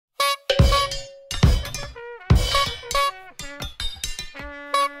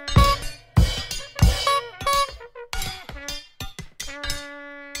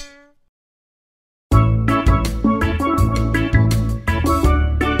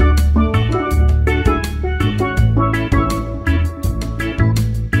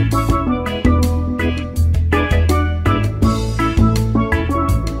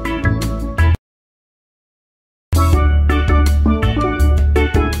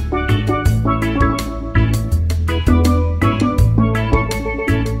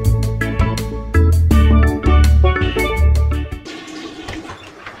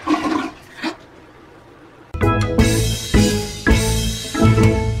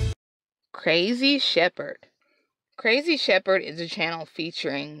Crazy Shepherd. Crazy Shepherd is a channel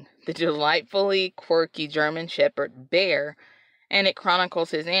featuring the delightfully quirky German Shepherd Bear, and it chronicles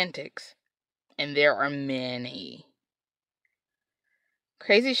his antics. And there are many.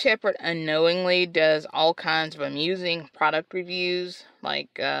 Crazy Shepherd unknowingly does all kinds of amusing product reviews,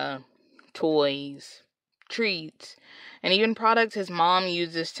 like toys, treats, and even products his mom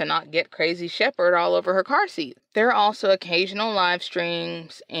uses to not get Crazy Shepherd all over her car seat. There are also occasional live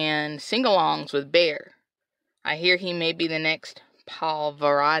streams and sing-alongs with Bear. I hear he may be the next Paul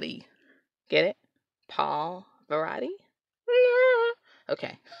Variety. Get it? Paul Variety?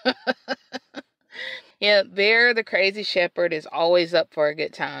 Okay. Yeah, Bear the Crazy Shepherd is always up for a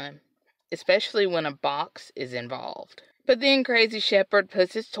good time, especially when a box is involved. But then Crazy Shepherd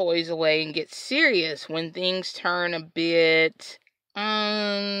puts his toys away and gets serious when things turn a bit,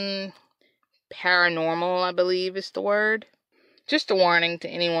 paranormal, I believe is the word. Just a warning to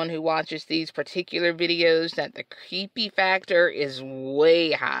anyone who watches these particular videos that the creepy factor is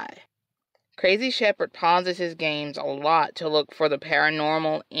way high. Crazy Shepherd pauses his games a lot to look for the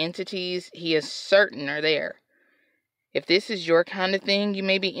paranormal entities he is certain are there. If this is your kind of thing, you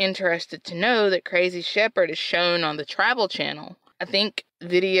may be interested to know that Crazy Shepherd is shown on the Travel Channel. I think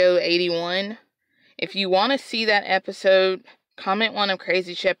video 81. If you want to see that episode, comment one of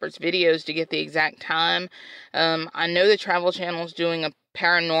Crazy Shepherd's videos to get the exact time. I know the Travel Channel is doing a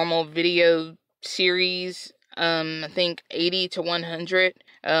paranormal video series, I think 80 to 100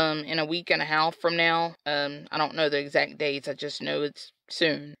 in a week and a half from now. I don't know the exact dates, I just know it's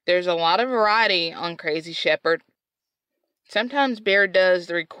soon. There's a lot of variety on Crazy Shepherd. Sometimes Bear does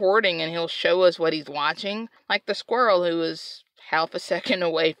the recording and he'll show us what he's watching, like the squirrel who was half a second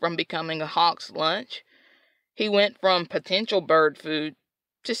away from becoming a hawk's lunch. He went from potential bird food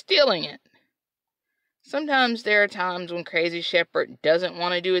to stealing it. Sometimes there are times when Crazy Shepherd doesn't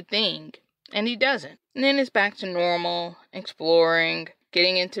want to do a thing, and he doesn't. And then it's back to normal, exploring,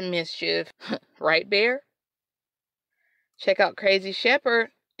 getting into mischief. Right, Bear? Check out Crazy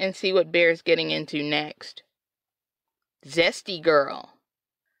Shepherd and see what Bear's getting into next. Zesty Girl.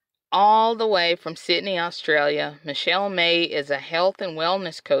 All the way from Sydney, Australia, Michelle May is a health and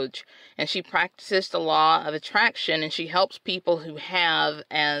wellness coach, and she practices the law of attraction, and she helps people who have,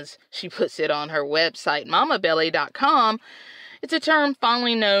 as she puts it on her website, mamabelly.com, it's a term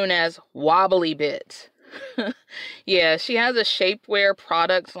fondly known as wobbly bits. Yeah, she has a shapewear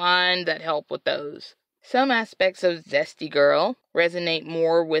product line that help with those. Some aspects of Zesty Girl resonate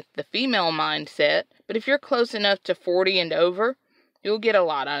more with the female mindset, but if you're close enough to 40 and over, you'll get a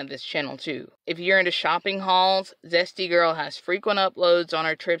lot out of this channel too. If you're into shopping hauls, Zesty Girl has frequent uploads on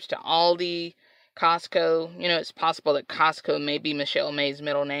her trips to Aldi, Costco. You know, it's possible that Costco may be Michelle May's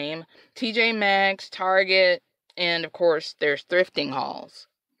middle name. TJ Maxx, Target, and of course there's thrifting hauls.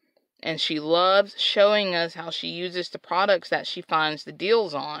 And she loves showing us how she uses the products that she finds the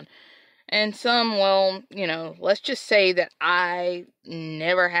deals on. And some, well, you know, let's just say that I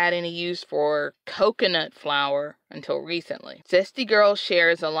never had any use for coconut flour until recently. Zesty Girl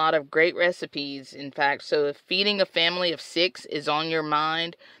shares a lot of great recipes, in fact, so if feeding a family of 6 is on your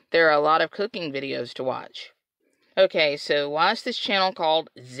mind, there are a lot of cooking videos to watch. Okay, so why is this channel called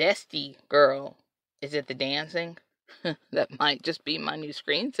Zesty Girl? Is it the dancing? That might just be my new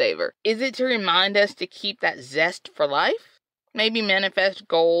screensaver. Is it to remind us to keep that zest for life? Maybe manifest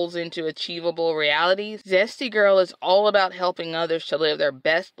goals into achievable realities? Zesty Girl is all about helping others to live their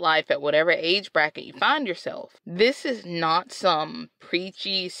best life at whatever age bracket you find yourself. This is not some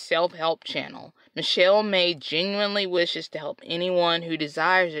preachy self-help channel. Michelle May genuinely wishes to help anyone who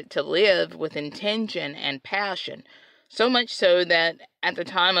desires it to live with intention and passion. So much so that at the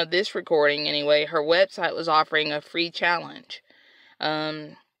time of this recording anyway, her website was offering a free challenge.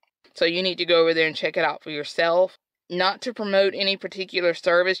 So you need to go over there and check it out for yourself. Not to promote any particular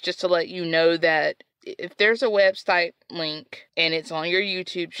service, just to let you know that if there's a website link and it's on your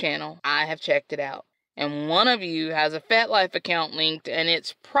YouTube channel, I have checked it out. And one of you has a FetLife account linked, and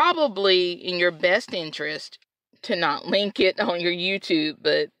it's probably in your best interest to not link it on your YouTube,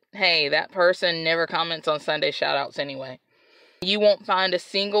 but hey, that person never comments on Sunday shoutouts anyway. You won't find a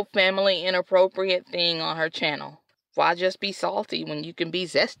single family inappropriate thing on her channel. Why just be salty when you can be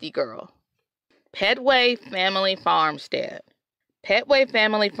Zesty Girl? Pettway Family Farmstead. Pettway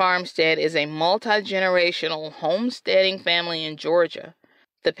Family Farmstead is a multi-generational homesteading family in Georgia.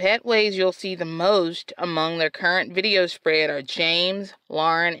 The Pettways you'll see the most among their current video spread are James,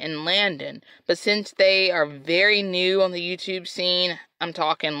 Lauren, and Landon. But since they are very new on the YouTube scene, I'm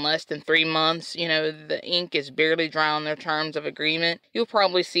talking less than 3 months, the ink is barely dry on their terms of agreement, you'll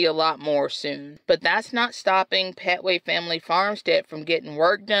probably see a lot more soon. But that's not stopping Pettway Family Farmstead from getting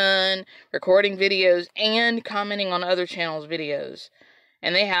work done, recording videos, and commenting on other channels' videos.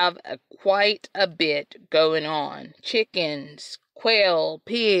 And they have quite a bit going on. Chickens, quail,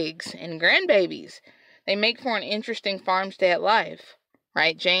 pigs, and grandbabies. They make for an interesting farmstead life.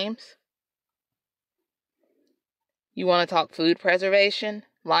 Right, James? You want to talk food preservation,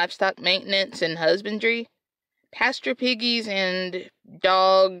 livestock maintenance, and husbandry? Pasture piggies and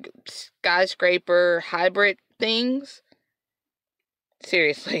dog skyscraper hybrid things?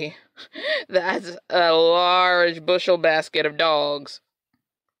 Seriously, that's a large bushel basket of dogs.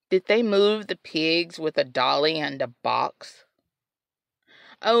 Did they move the pigs with a dolly and a box?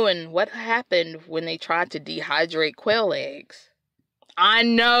 Oh, and what happened when they tried to dehydrate quail eggs? I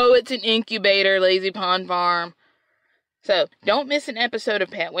know it's an incubator, Lazy Pond Farm. So, don't miss an episode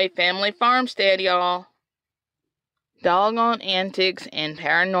of Pettway Family Farmstead, y'all. Doggone antics and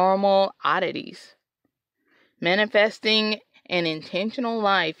paranormal oddities. Manifesting an intentional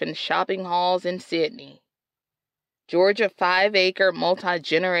life in shopping halls in Sydney. Georgia 5-acre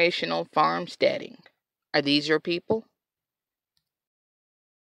multi-generational farmsteading. Are these your people?